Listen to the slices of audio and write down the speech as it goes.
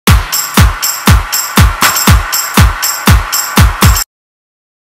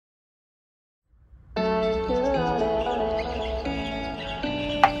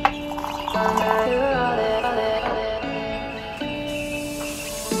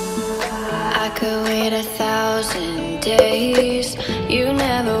I could wait 1,000 days. You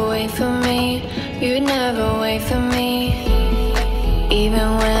never wait for me, you never wait for me. Even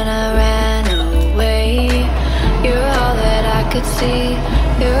when I ran away, you're all that I could see,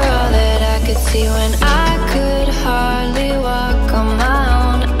 you're all that I could see. When I could hardly walk on my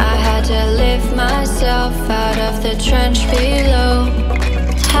own, I had to lift myself out of the trench below.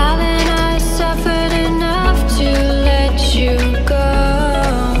 Haven't I suffered enough to let you go?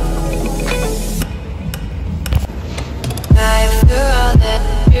 After all that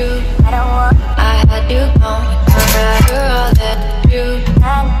you, I had you gone. After all that you,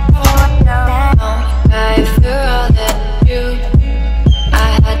 after all that you,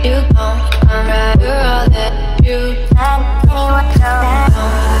 I had you gone. After all that you, after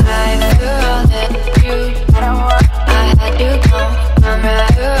all that you, I had you gone.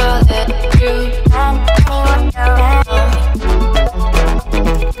 After all that you,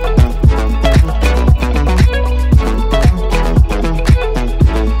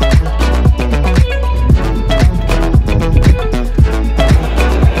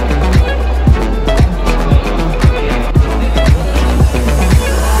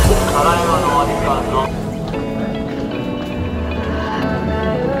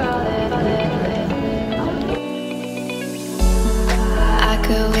 I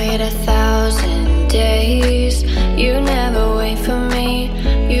could wait 1,000 days. You never wait for me,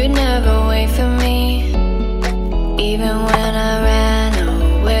 you never wait for me. Even when I ran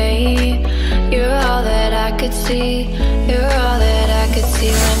away, you're all that I could see, you're all that I could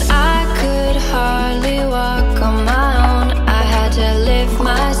see. When I could hardly walk on my own, I had to lift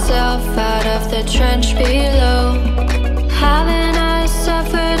myself out of the trench below. Haven't I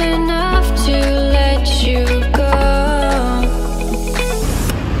suffered enough to let you go?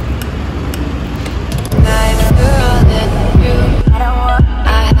 After all that you,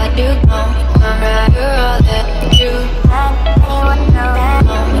 I had you gone. After all that you, after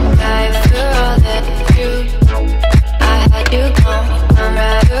all that you, I had you gone.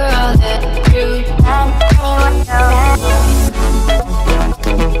 After all that you,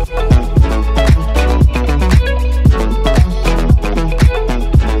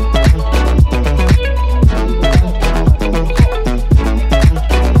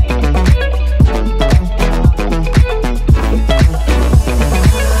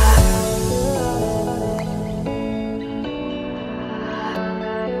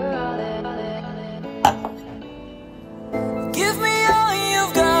 Give me all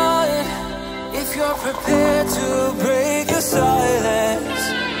you've got if you're prepared to break the silence.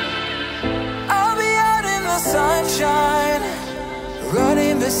 I'll be out in the sunshine,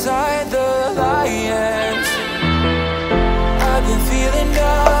 running beside the lions. I've been feeling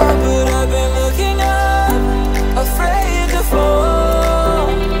down, but I've been looking up, afraid to fall.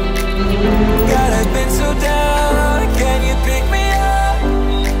 God, I've been so down, can you pick me up?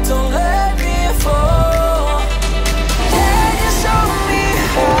 Don't let me fall. Can you show me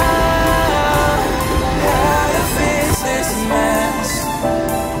how to fix this mess?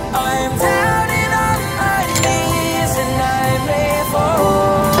 I'm down and on my knees and I may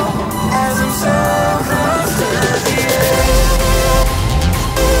fall as I'm so close to the edge.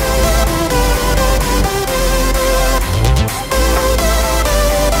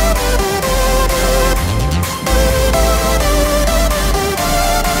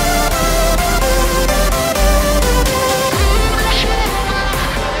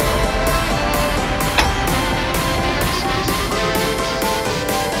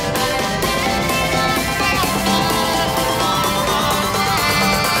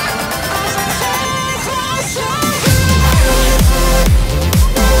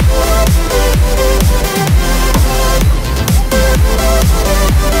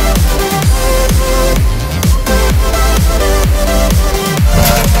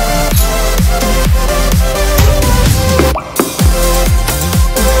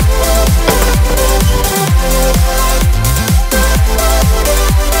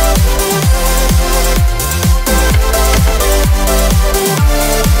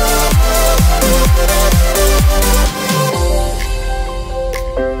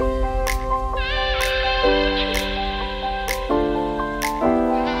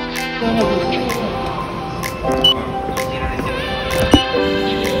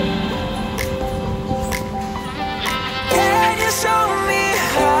 Can you show me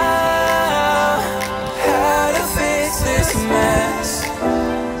how to fix this mess?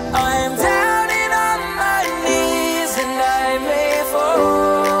 I'm down and on my knees and I may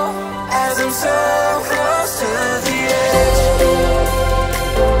fall as I'm so close to the edge.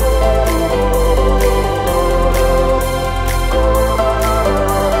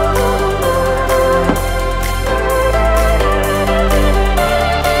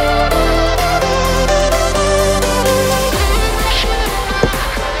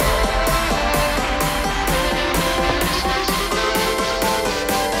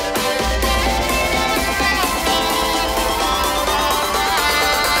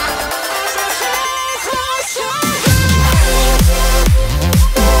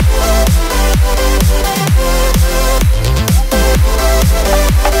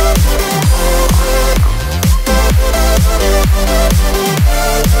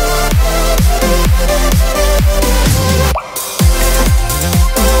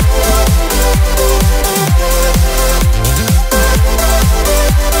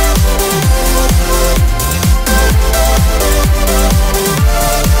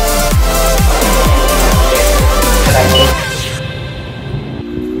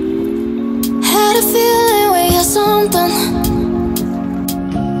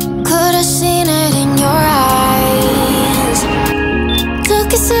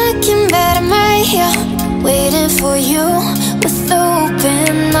 for you with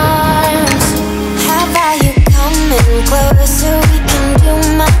open arms. How about you coming closer? We can do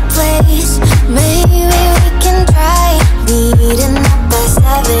my place. Maybe we can try meeting up by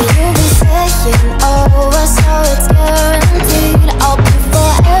 7. You'll be saying over, so it's guaranteed. I'll be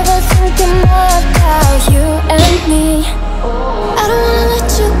forever thinking about you and me. I don't wanna let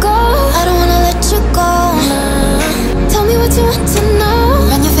you go, I don't wanna let you go. Tell me what you want to know.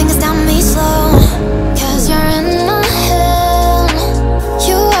 Run your fingers down me slow. Cause you're in my head.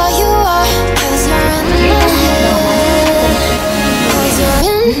 You are, cause you're in my head. Cause you're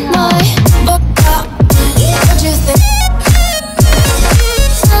in my what you think?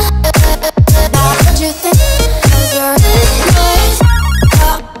 What you think? Cause you're in my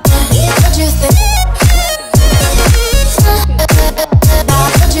what you think?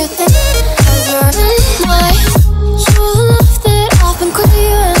 What you think? Cause you're in my you love that I've been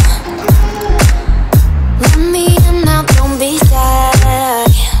craving. Let me in now, don't be shy.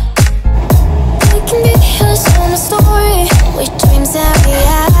 We can be a summer story where dreams and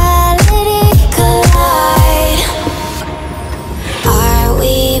reality collide. Are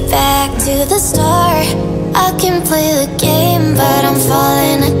we back to the start? I can play the game, but I'm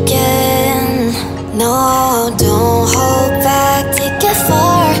falling again. No, don't hold back, take it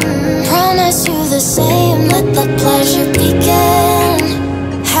far. Promise you the same, let the pleasure begin.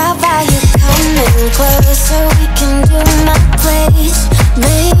 How about you coming closer? We can do my place.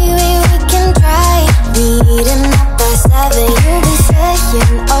 Maybe we can try meeting up by 7. You'll be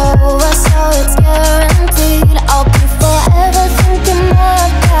saying over, so it's guaranteed. I'll be forever thinking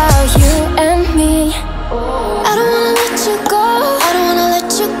about you and me. I don't wanna let you go, I don't wanna let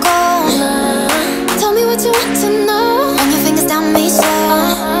you go. Tell me what you want to know. Run your fingers down me slow.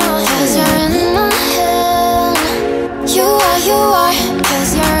 Cause you're in my head. You are,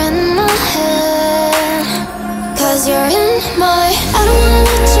 cause you're in my head. Cause you're in my I don't wanna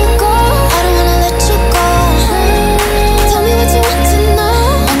let you go, I don't wanna let you go. Tell me what you want to know.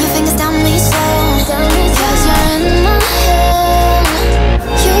 Run your fingers down me slow. Cause you're in my head.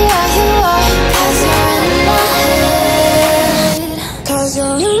 You are, cause you're in my head. Cause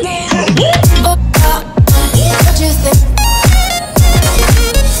you're in my head. What you think?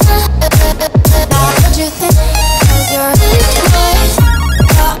 What you think? Cause you're in my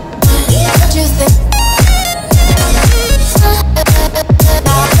what you think?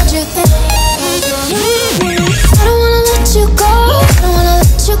 What you think? I don't wanna let you go, I don't wanna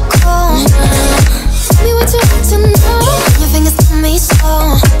let you go. Tell me what you want to know. Your fingers tell me so.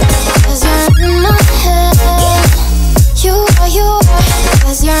 Cause you're in my head. You are,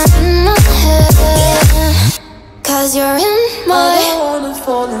 cause you're in my head. Cause you're in my I don't wanna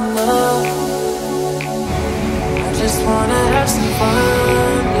fall in love. I just wanna have some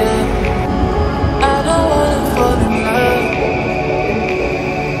fun, yeah. I don't wanna fall in love.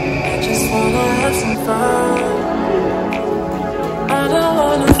 I just wanna have some fun. I don't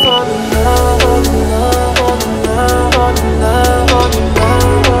wanna fall in love, fall in love, fall in love, fall in love, fall in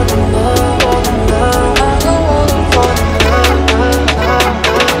love, fall in love, fall in love. I don't wanna fall in love.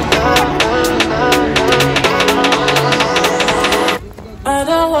 I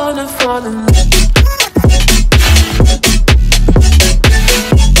don't wanna fall in love.